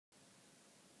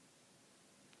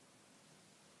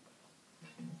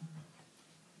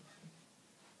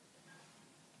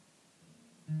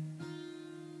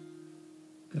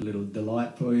Got a little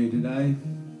delight for you today.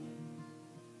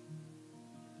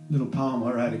 Little poem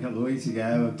I wrote a couple of weeks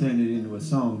ago. I've turned it into a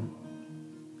song.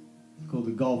 It's called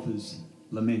The Golfer's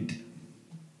Lament.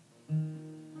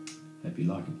 Hope you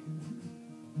like it.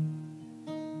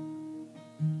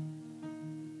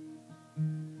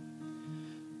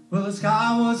 Well, the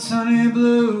sky was sunny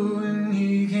blue and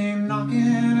he came knocking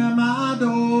at my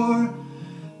door.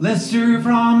 Lester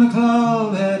from the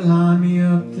club had lined me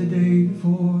up the day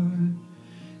before,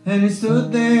 and he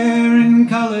stood there in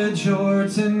coloured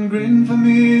shorts and grinned for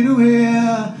me to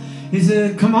hear. He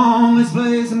said, "Come on, let's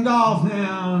play some golf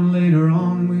now, and later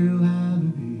on we'll have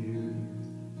a beer."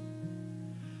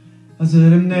 I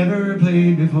said, "I've never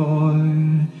played before,"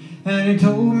 and he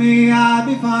told me I'd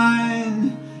be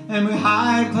fine. And we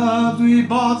hired clubs, we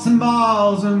bought some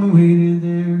balls, and we waited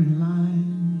there in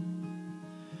line.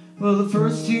 Well, the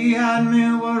first tee had me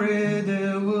worried,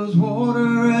 there was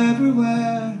water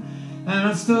everywhere, and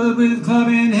I stood with club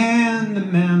in hand, the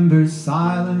members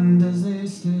silent as they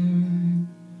stared.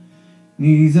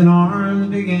 Knees and arms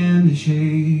began to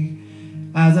shake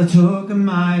as I took a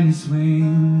mighty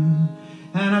swing,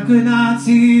 and I could not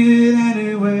see it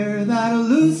anywhere, that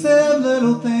elusive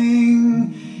little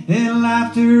thing. In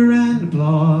laughter and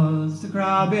applause, the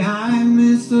crowd behind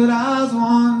me stood as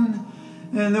one,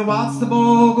 and they watched the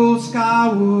ball go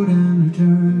skyward and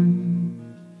return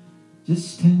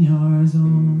just 10 yards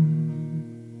on.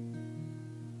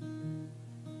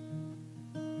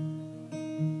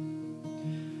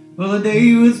 Well, the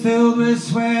day was filled with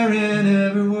swearing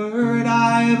every word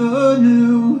I ever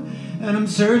knew, and I'm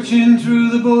searching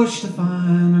through the bush to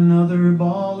find another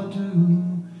ball or two.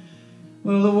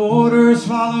 Well, the water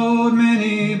swallowed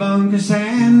many, bunker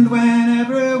sand went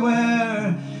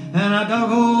everywhere, and I dug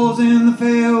holes in the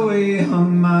fairway,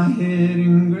 hung my head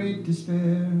in great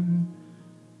despair.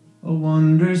 A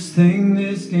wondrous thing,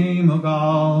 this game of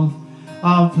golf,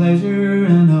 of pleasure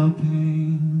and of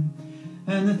pain,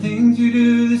 and the things you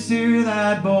do to steer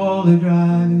that ball are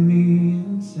driving me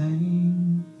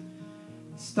insane.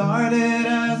 It started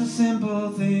as a simple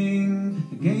thing,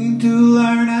 a game to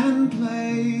learn and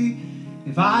play.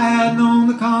 If I had known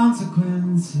the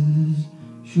consequences,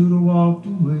 should have walked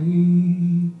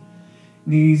away.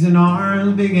 Knees and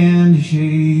arms began to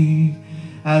shake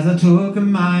as I took a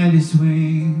mighty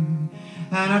swing,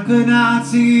 and I could not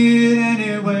see it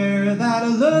anywhere, that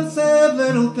elusive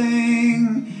little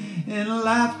thing. In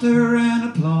laughter and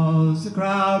applause, the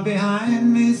crowd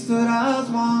behind me stood as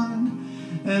one,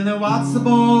 and they watched the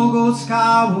ball go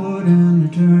skyward and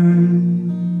return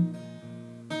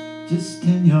just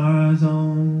 10 yards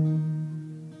on.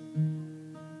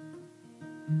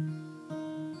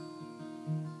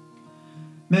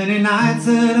 Many nights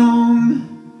at home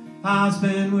I'll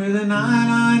spend with a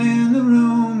 9-iron in the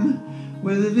room,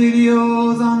 with the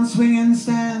videos on the swinging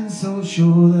stand, so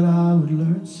sure that I would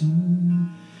learn soon.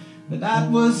 But that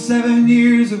was 7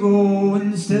 years ago,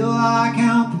 and still I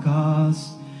count the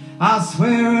cost. I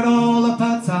swear at all the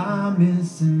putts I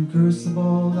missed and curse the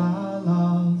balls I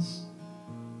lost.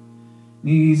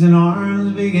 Knees and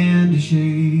arms began to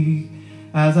shake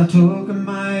as I took a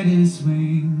mighty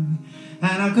swing,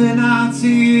 and I could not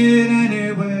see it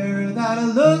anywhere, that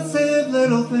elusive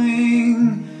little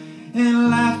thing. In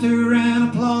laughter and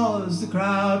applause, the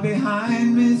crowd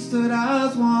behind me stood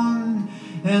as one,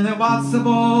 and they watched the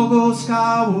ball go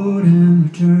skyward and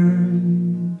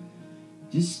return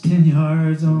just 10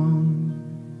 yards on.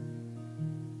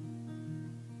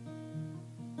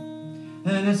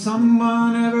 And if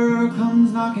someone ever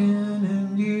comes knocking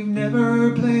and you've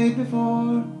never played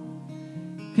before,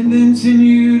 convincing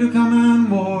you to come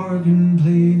and work and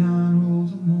play 9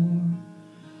 holes or more,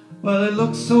 well, it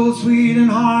looks so sweet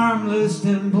and harmless,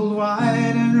 dimpled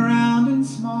wide and round and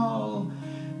small.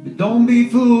 But don't be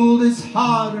fooled, it's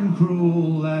hard and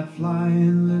cruel, that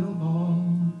flying little ball.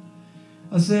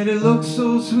 I said it looks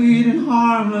so sweet and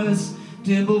harmless,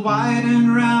 dimpled wide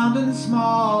and round and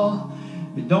small.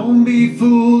 But don't be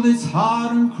fooled, it's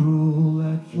hard and cruel,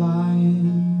 that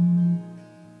flying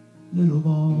little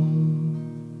ball.